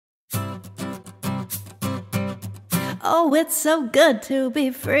Oh, it's so good to be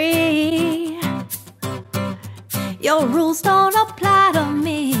free. Your rules don't apply to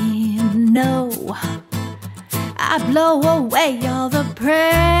me, no. I blow away all the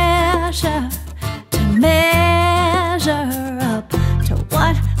pressure to measure up to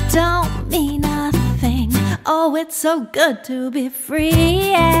what don't mean nothing. Oh, it's so good to be free,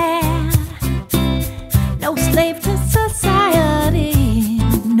 yeah. No slave to society,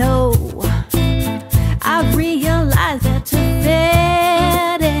 no. I realize that to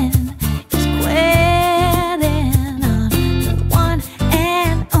fit in is quitting on the one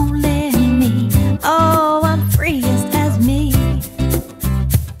and only me. Oh, I'm freest as me.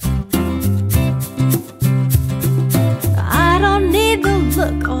 I don't need the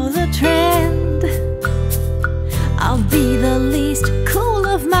look or the trend. I'll be the least cool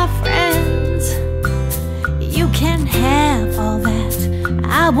of my friends. You can have all that.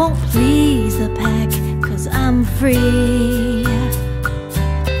 I won't please the pack, 'cause I'm free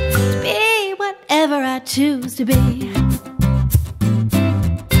to be whatever I choose to be.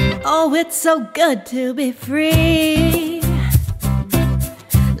 Oh, it's so good to be free.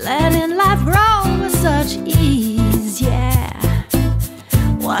 Letting life roll with such ease, yeah.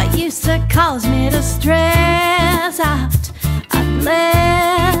 What used to cause me to stress out, I'm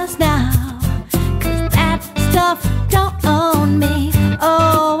blessed now, 'cause that stuff don't own me.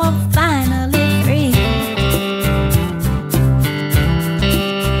 Oh, I'm finally free.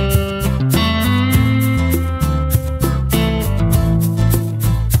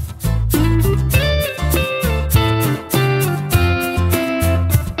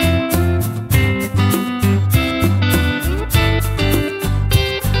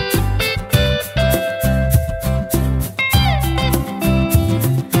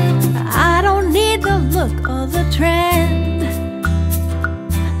 I don't need the look or the trend.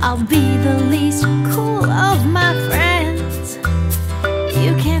 I'll be the least cool of my friends.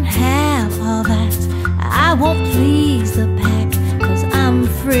 You can have all that. I won't please the pack, 'cause I'm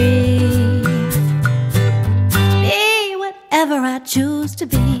free. Be whatever I choose to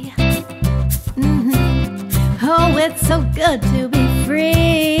be. Oh, it's so good to be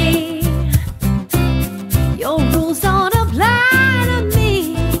free. Your rules don't apply to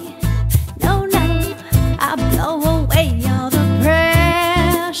me. No, no, I blow away all the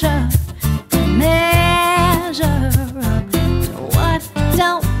pressure to measure up to what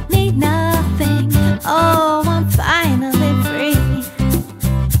don't need nothing. Oh, I'm finally free.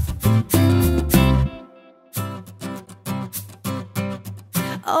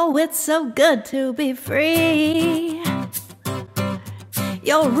 Oh, it's so good to be free.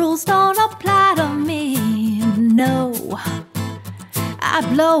 Your rules don't apply to me, no. I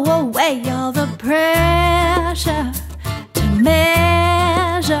blow away all the pressure to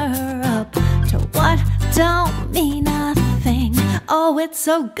measure up to what don't mean nothing. Oh, it's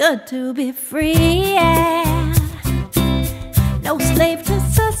so good to be free, yeah. No slave to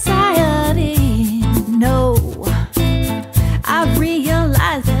society, no. I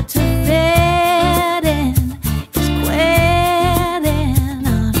realize that to fit in is quitting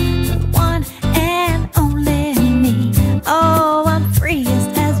on the one and only me. Oh, I'm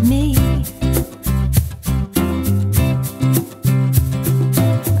freest as me.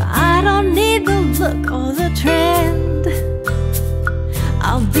 I don't need the look or the trend.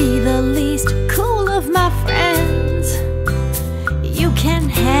 I'll be the least cool of my friends. You can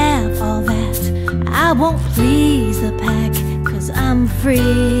have all that. I won't please the pack, 'cause I'm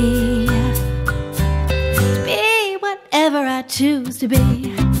free to be whatever I choose to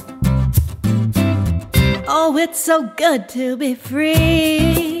be. Oh, it's so good to be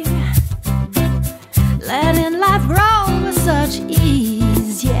free. Letting life roll with such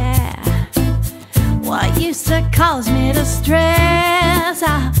ease, yeah. What used to cause me to stress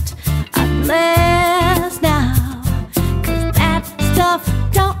out, I'm blessed now, 'cause that stuff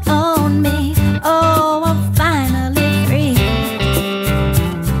don't own me. Oh, I'm finally free.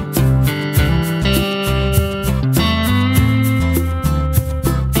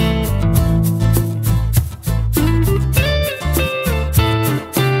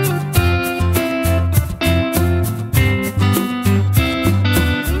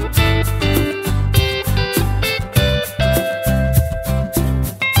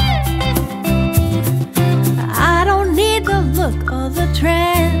 I don't need the look or the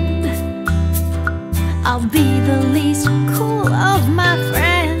trend. I'll be the least cool of my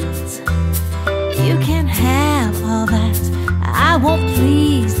friends. You can have all that. I won't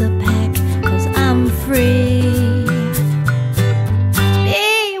please the pack, 'cause I'm free.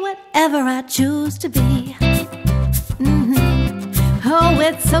 Be whatever I choose to be. Oh,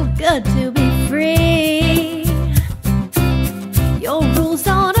 it's so good to be free.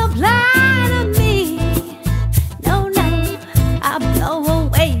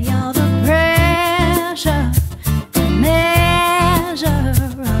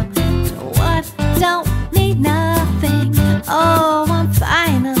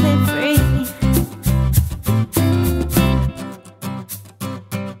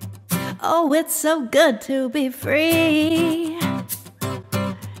 it's so good to be free.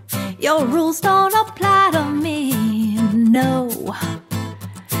 Your rules don't apply to me, no.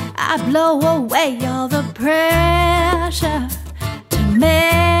 I blow away all the pressure to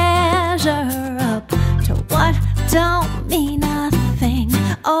measure up to what don't mean nothing.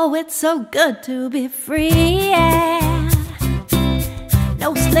 Oh, it's so good to be free, yeah.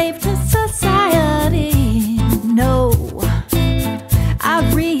 No slave to society, no. I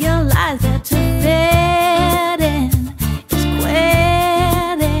realize that to fit in is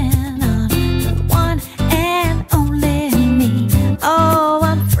quitting on the one and only me. Oh,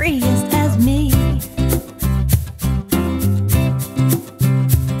 I'm freest as me.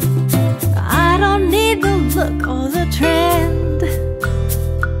 I don't need the look or the trend.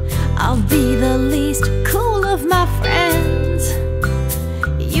 I'll be the least cool of my friends.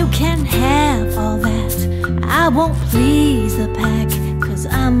 You can have all that. I won't please the pack, 'cause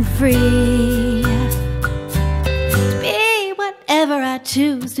I'm free to be whatever I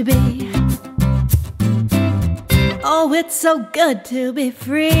choose to be. Oh, it's so good to be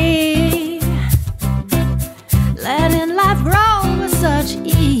free, letting life roll with such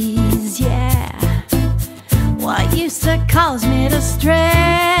ease, yeah. What used to cause me to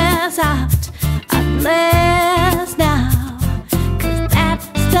stray